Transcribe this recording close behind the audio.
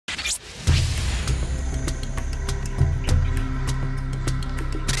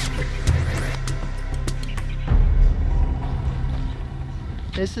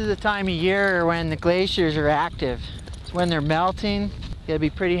This is the time of year when the glaciers are active. It's when they're melting. You gotta be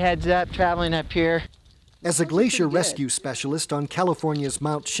pretty heads up traveling up here. As a glacier rescue specialist on California's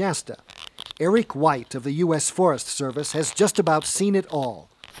Mount Shasta, Eric White of the U.S. Forest Service has just about seen it all.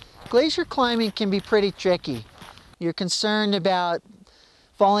 Glacier climbing can be pretty tricky. You're concerned about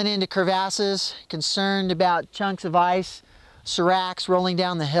falling into crevasses, concerned about chunks of ice, seracs rolling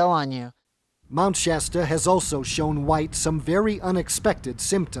down the hill on you. Mount Shasta has also shown White some very unexpected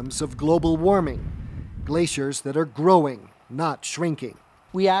symptoms of global warming. Glaciers that are growing, not shrinking.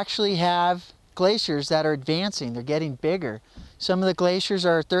 We actually have glaciers that are advancing. They're getting bigger. Some of the glaciers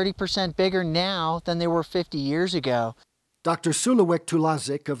are 30% bigger now than they were 50 years ago. Dr. Sulawek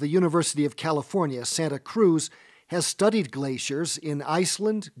Tulazic of the University of California, Santa Cruz, has studied glaciers in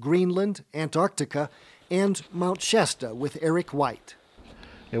Iceland, Greenland, Antarctica, and Mount Shasta with Eric White.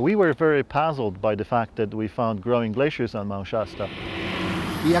 We were very puzzled by the fact that we found growing glaciers on Mount Shasta.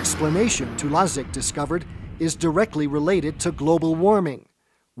 The explanation Tulazic discovered is directly related to global warming.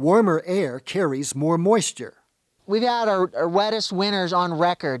 Warmer air carries more moisture. We've had our wettest winters on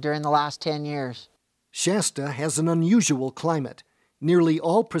record during the last 10 years. Shasta has an unusual climate. Nearly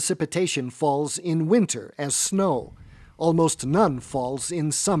all precipitation falls in winter as snow. Almost none falls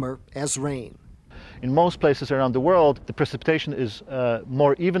in summer as rain. In most places around the world, the precipitation is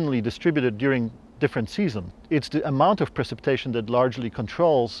more evenly distributed during different seasons. It's the amount of precipitation that largely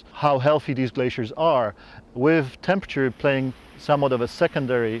controls how healthy these glaciers are, with temperature playing somewhat of a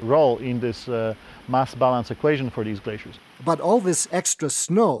secondary role in this mass balance equation for these glaciers. But all this extra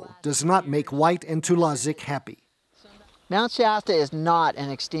snow does not make White and Tulazic happy. Mount Shasta is not an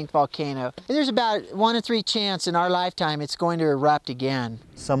extinct volcano. There's about 1 in 3 chance in our lifetime it's going to erupt again.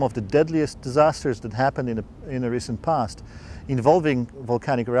 Some of the deadliest disasters that happened in the recent past involving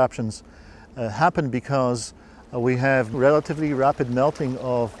volcanic eruptions happen because we have relatively rapid melting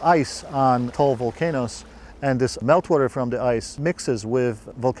of ice on tall volcanoes, and this meltwater from the ice mixes with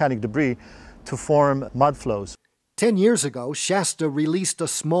volcanic debris to form mud flows. 10 years ago, Shasta released a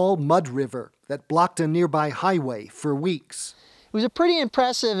small mud river that blocked a nearby highway for weeks. It was a pretty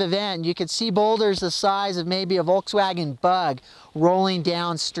impressive event. You could see boulders the size of maybe a Volkswagen Bug rolling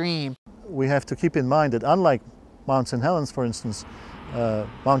downstream. We have to keep in mind that unlike Mount St. Helens, for instance,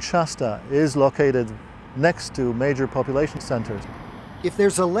 Mount Shasta is located next to major population centers. If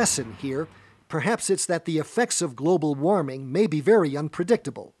there's a lesson here, perhaps it's that the effects of global warming may be very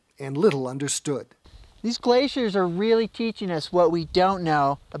unpredictable and little understood. These glaciers are really teaching us what we don't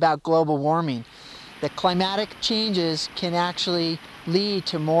know about global warming. That climatic changes can actually lead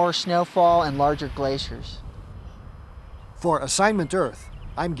to more snowfall and larger glaciers. For Assignment Earth,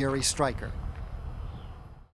 I'm Gary Stryker.